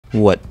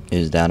What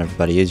is down,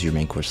 everybody? Is your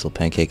main course still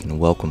Pancake, and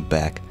welcome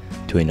back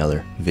to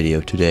another video.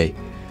 Today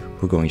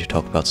we're going to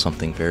talk about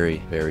something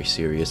very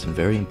serious and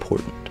very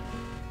important.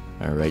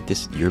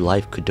 Alright, your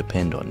life could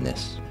depend on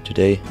this.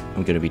 Today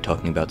I'm going to be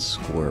talking about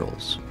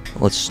squirrels.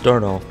 Let's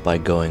start off by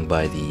going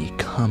by the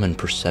common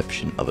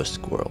perception of a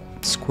squirrel.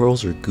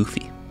 Squirrels are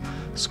goofy.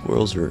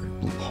 Squirrels are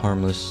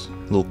harmless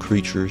little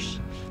creatures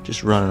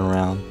just running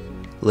around,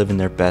 living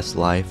their best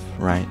life,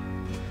 right?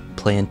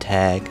 Playing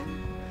tag.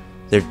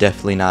 They're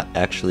definitely not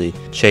actually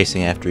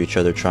chasing after each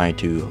other, trying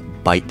to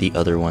bite the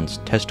other one's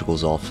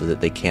testicles off so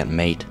that they can't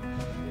mate,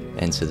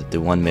 and so that the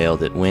one male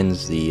that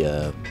wins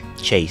the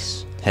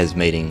chase has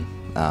mating,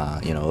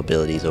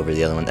 abilities over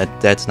the other one.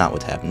 That's not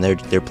what's happening.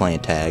 They're playing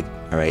tag.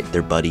 All right,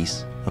 they're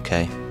buddies.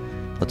 Okay,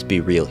 let's be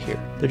real here.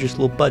 They're just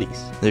little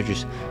buddies. They're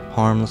just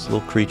harmless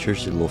little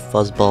creatures. They're little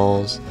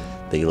fuzzballs.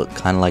 They look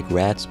kind of like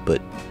rats,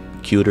 but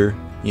cuter.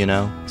 You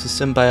know, it's a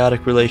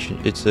symbiotic relation.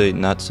 It's a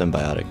not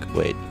symbiotic.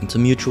 Wait, it's a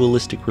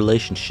mutualistic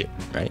relationship,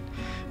 right?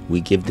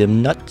 We give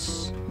them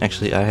nuts.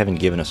 Actually, I haven't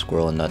given a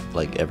squirrel a nut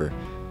like ever.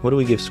 What do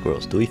we give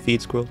squirrels? Do we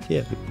feed squirrels?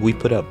 Yeah, we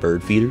put out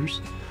bird feeders.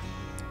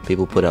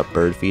 People put out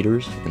bird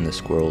feeders, and the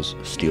squirrels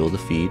steal the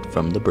feed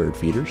from the bird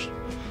feeders,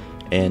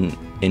 and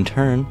in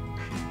turn,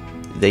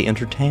 they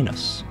entertain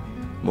us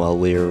while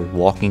we're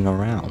walking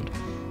around,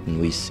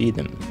 and we see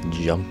them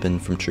jumping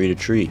from tree to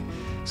tree.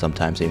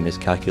 Sometimes they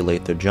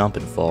miscalculate their jump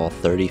and fall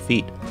 30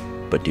 feet.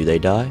 But do they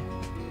die?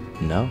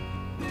 No.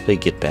 They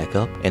get back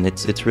up, and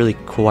it's really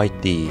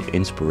quite the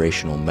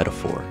inspirational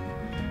metaphor,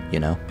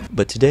 you know?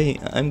 But today,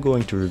 I'm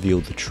going to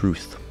reveal the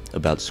truth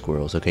about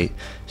squirrels, okay?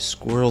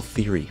 Squirrel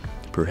theory,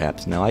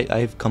 perhaps. Now,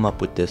 I've come up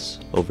with this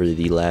over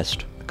the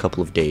last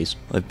couple of days.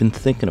 I've been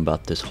thinking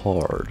about this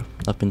hard.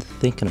 I've been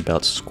thinking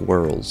about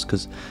squirrels,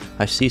 because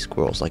I see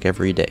squirrels like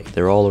every day.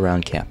 They're all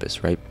around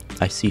campus, right?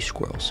 I see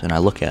squirrels, and I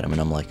look at them,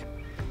 and I'm like,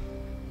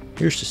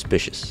 you're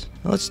suspicious.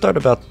 Now let's start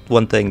about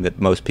one thing that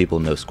most people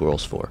know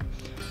squirrels for.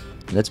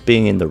 And that's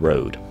being in the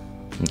road.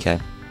 Okay?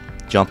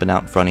 Jumping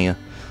out in front of you,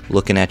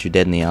 looking at you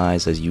dead in the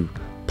eyes as you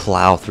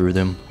plow through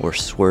them or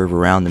swerve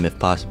around them if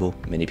possible.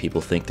 Many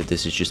people think that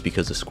this is just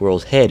because the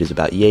squirrel's head is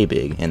about yay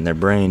big and their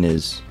brain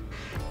is,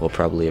 well,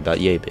 probably about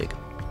yay big.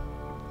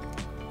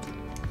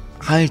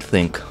 I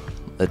think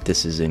that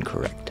this is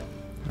incorrect.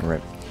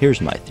 Alright, here's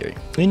my theory.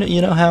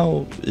 You know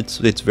how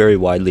it's very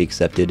widely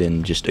accepted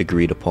and just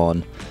agreed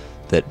upon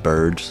that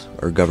birds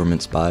are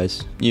government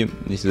spies.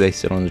 They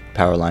sit on the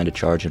power line to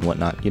charge and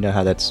whatnot. You know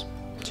how that's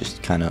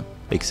just kind of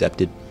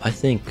accepted? I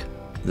think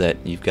that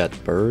you've got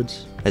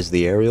birds as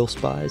the aerial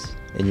spies,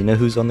 and you know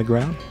who's on the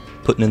ground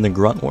putting in the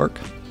grunt work?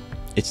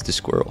 It's the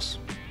squirrels.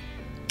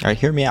 Alright,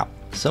 hear me out.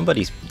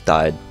 Somebody's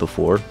died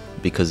before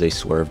because they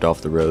swerved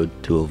off the road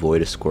to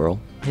avoid a squirrel.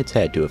 It's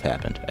had to have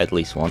happened at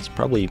least once,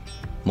 probably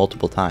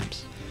multiple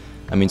times.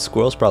 I mean,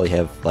 squirrels probably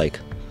have like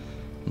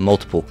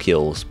multiple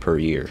kills per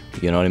year,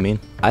 you know what I mean?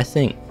 I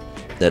think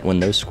that when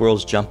those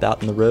squirrels jump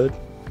out in the road,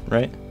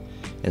 right,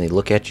 and they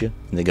look at you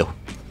and they go,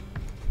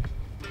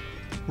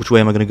 which way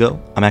am I gonna go?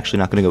 I'm actually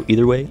not gonna go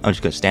either way. I'm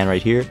just gonna stand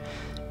right here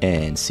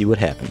and see what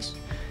happens.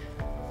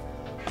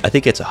 I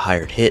think it's a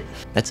hired hit.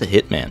 That's a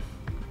hitman.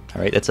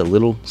 All right, that's a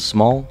little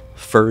small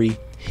furry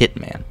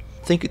hitman.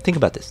 Think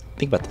about this.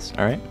 Think about this.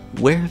 All right,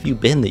 where have you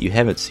been that you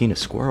haven't seen a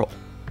squirrel?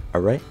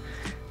 All right,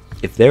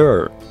 if there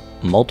are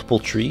multiple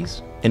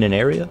trees in an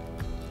area,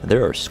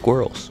 there are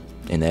squirrels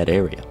in that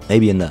area.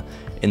 Maybe in the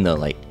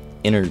like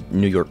inner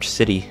New York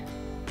City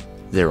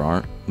there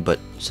aren't, but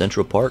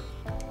Central Park,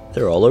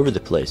 they're all over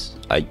the place.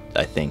 I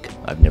think.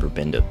 I've never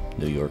been to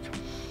New York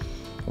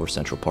or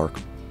Central Park.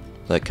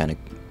 That kind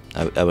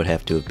of, I would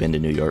have to have been to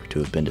New York to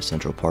have been to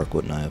Central Park,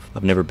 wouldn't I have?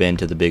 I've never been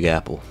to the Big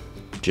Apple,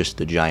 just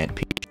the giant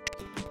peach.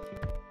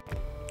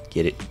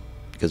 Get it?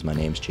 Because my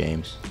name's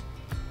James.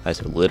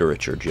 That's a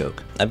literature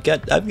joke. I've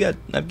got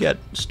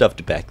stuff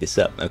to back this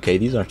up. Okay,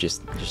 these aren't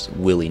just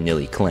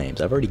willy-nilly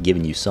claims. I've already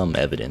given you some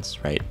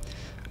evidence, right?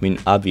 I mean,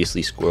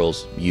 obviously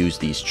squirrels use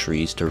these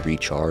trees to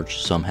recharge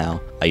somehow.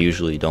 I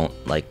usually don't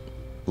like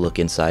look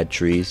inside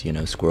trees, you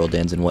know, squirrel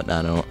dens and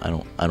whatnot.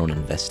 I don't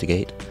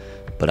investigate,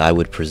 but I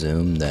would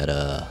presume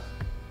that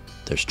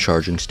there's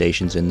charging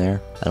stations in there.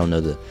 I don't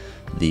know the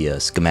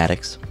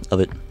schematics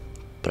of it,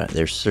 but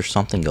there's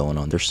something going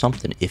on. There's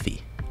something iffy,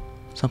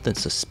 something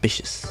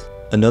suspicious.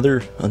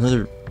 Another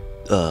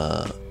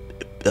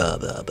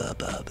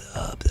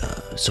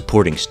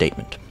supporting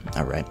statement.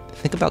 All right,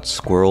 think about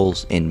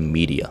squirrels in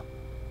media.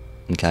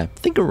 Okay,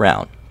 think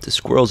around the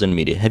squirrels in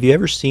media. Have you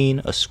ever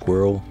seen a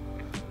squirrel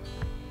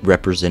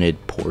represented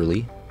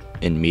poorly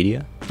in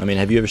media? I mean,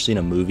 have you ever seen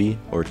a movie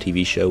or a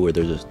TV show where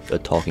there's a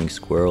talking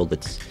squirrel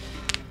that's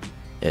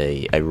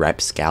a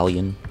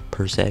rapscallion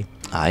per se?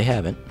 I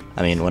haven't.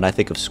 I mean, when I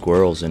think of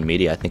squirrels in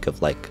media, I think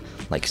of like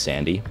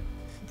Sandy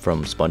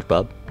from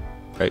SpongeBob.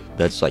 Right,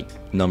 that's like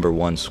number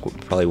one,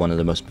 probably one of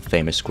the most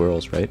famous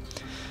squirrels, right?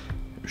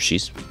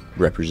 She's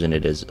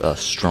represented as a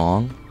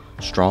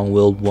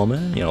strong-willed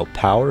woman, you know,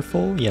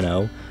 powerful, you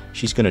know.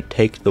 She's gonna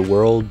take the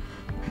world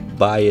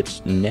by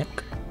its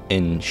neck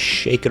and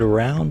shake it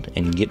around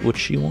and get what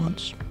she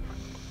wants.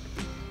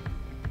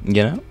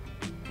 You know?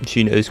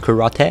 She knows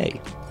karate.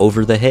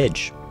 Over the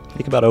hedge.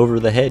 Think about over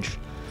the hedge.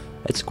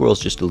 That squirrel's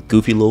just a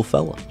goofy little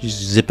fella.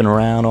 Just zipping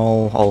around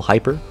all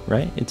hyper,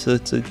 right? It's a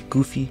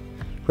goofy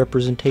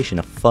representation,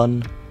 a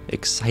fun,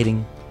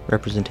 exciting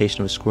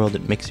representation of a squirrel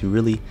that makes you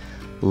really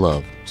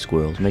love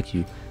squirrels, makes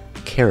you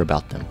care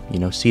about them, you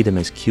know, see them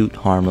as cute,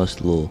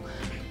 harmless, little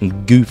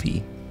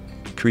goofy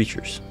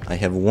creatures. I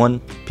have one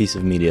piece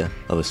of media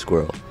of a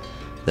squirrel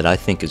that I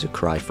think is a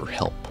cry for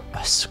help.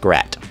 A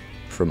Scrat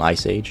from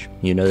Ice Age.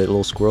 You know that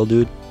little squirrel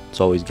dude?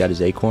 It's always got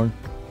his acorn,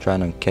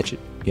 trying to catch it,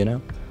 you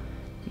know?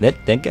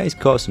 That guy's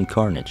caused some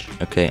carnage,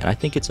 okay? And I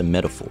think it's a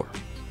metaphor,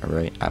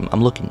 alright?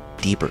 I'm looking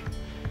deeper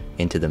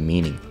into the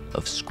meaning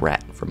of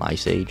Scrat from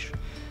Ice Age.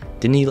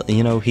 Didn't he,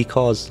 you know, he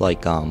caused,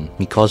 like,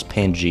 he caused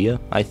Pangea,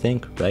 I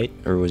think, right?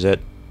 Or was that,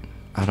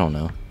 I don't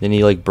know. Didn't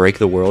he, like, break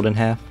the world in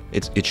half?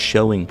 It's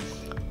showing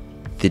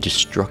the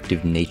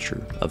destructive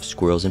nature of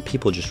squirrels, and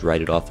people just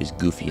write it off as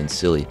goofy and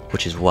silly,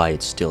 which is why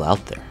it's still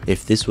out there.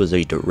 If this was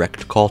a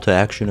direct call to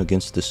action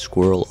against the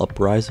squirrel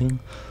uprising,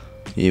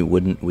 we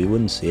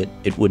wouldn't see it.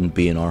 It wouldn't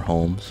be in our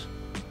homes.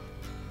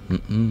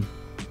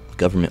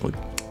 Government would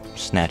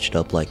snatch it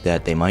up like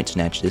that. They might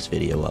snatch this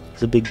video up.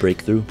 It's a big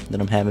breakthrough that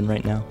I'm having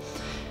right now.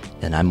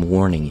 And I'm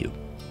warning you.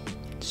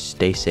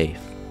 Stay safe.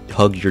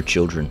 Hug your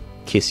children.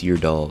 Kiss your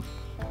dog.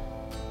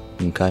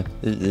 Okay?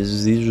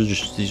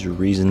 These are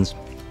reasons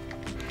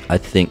I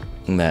think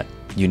that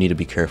you need to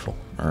be careful,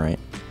 alright?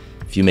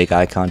 If you make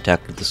eye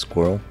contact with the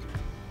squirrel,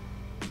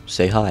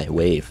 say hi,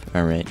 wave,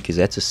 alright? Because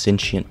that's a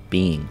sentient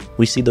being.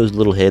 We see those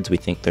little heads, we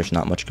think there's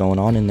not much going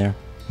on in there.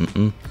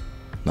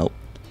 Nope.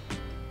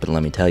 But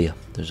let me tell you,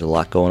 there's a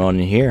lot going on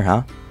in here,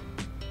 huh?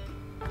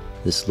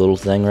 This little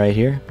thing right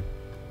here,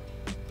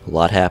 a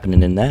lot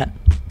happening in that.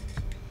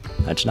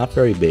 That's not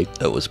very big.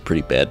 That was a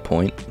pretty bad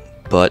point,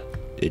 but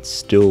it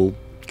still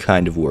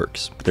kind of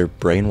works. They're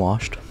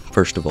brainwashed.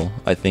 First of all,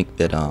 I think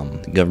that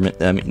the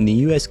government, I mean, the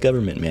U.S.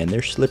 government, man,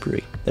 they're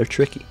slippery. They're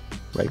tricky,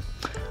 right?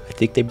 I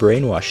think they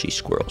brainwash these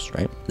squirrels,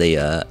 right?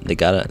 They're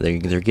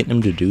getting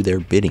them to do their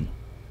bidding,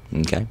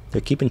 okay?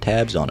 They're keeping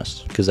tabs on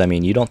us. Because, I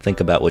mean, you don't think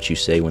about what you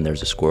say when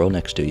there's a squirrel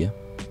next to you,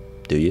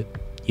 do you?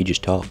 You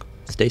just talk.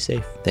 Stay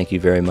safe. Thank you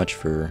very much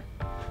for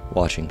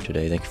watching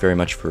today. Thank you very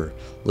much for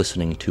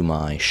listening to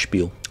my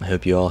spiel. I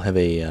hope you all have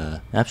a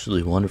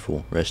absolutely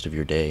wonderful rest of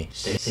your day.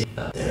 Stay safe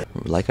out there.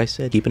 Like I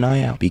said, keep an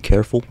eye out. Be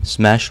careful.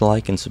 Smash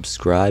like and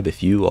subscribe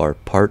if you are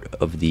part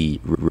of the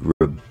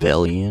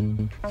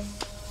rebellion.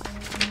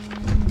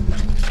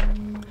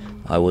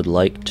 I would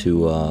like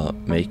to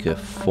make a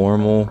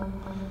formal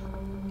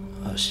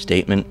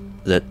statement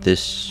that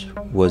this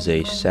was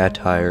a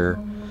satire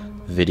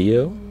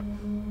video,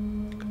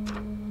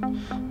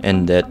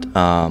 and that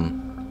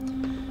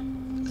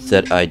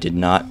that I did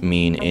not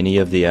mean any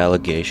of the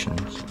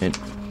allegations,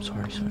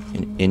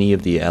 any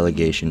of the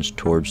allegations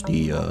towards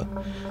the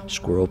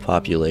squirrel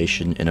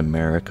population in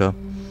America.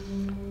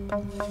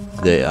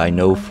 I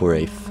know for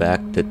a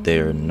fact that they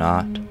are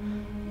not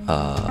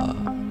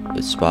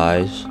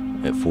spies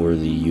for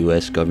the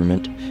U.S.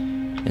 government,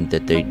 and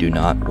that they do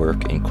not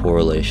work in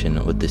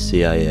correlation with the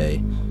CIA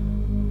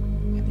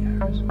and the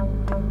IRS.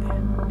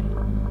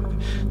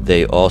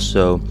 They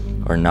also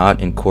are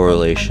not in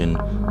correlation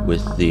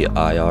with the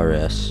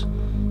IRS,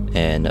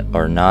 and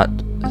are not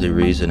the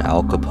reason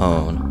Al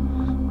Capone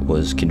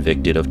was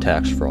convicted of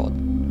tax fraud.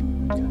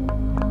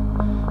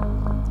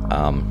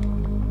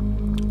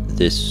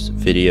 This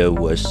video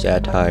was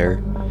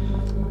satire,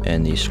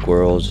 and these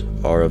squirrels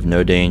are of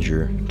no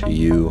danger to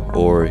you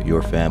or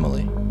your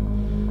family.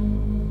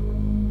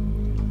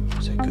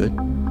 Was that good?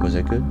 Was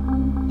that good?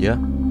 Yeah?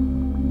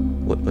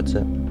 What's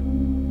that?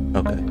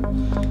 Okay.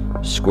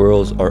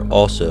 Squirrels are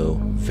also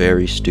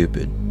very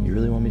stupid. You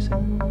really want me to say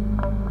that?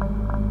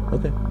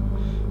 Okay.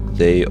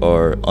 They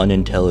are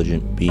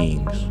unintelligent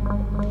beings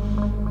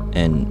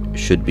and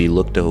should be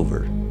looked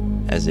over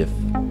as if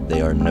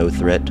they are no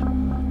threat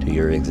to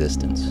your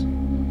existence.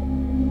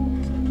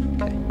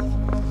 Okay.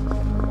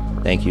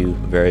 Thank you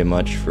very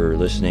much for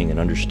listening and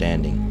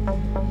understanding.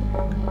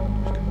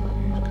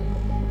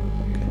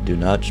 Okay. Do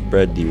not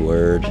spread the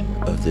word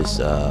of this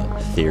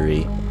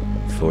theory,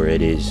 for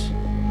it is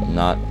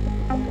not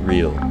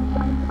real.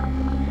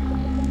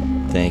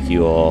 Thank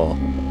you all.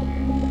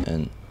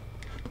 And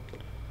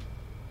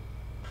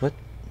what,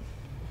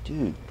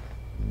 dude?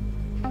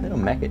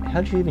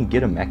 How'd you even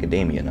get a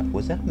macadamia nut?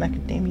 Was that a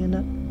macadamia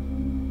nut?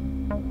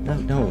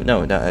 No,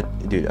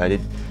 dude. I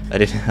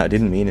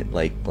didn't mean it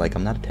like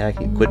I'm not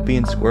attacking. Quit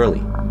being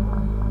squirrely.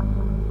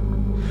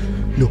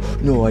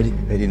 No, I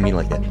didn't mean it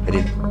like that.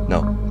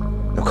 No,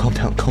 calm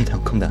down.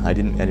 I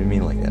didn't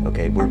mean it like that.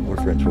 Okay, we're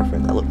friends.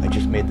 Now, look, I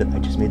just made the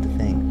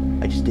thing.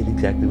 I just did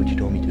exactly what you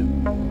told me to.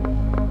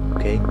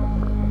 Okay?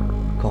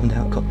 Calm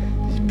down.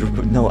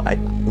 No,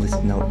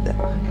 listen. No,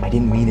 I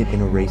didn't mean it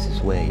in a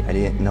racist way.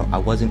 I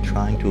wasn't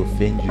trying to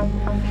offend you.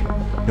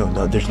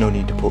 No, there's no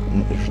need to pull.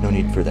 There's no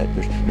need for that.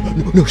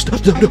 No, stop.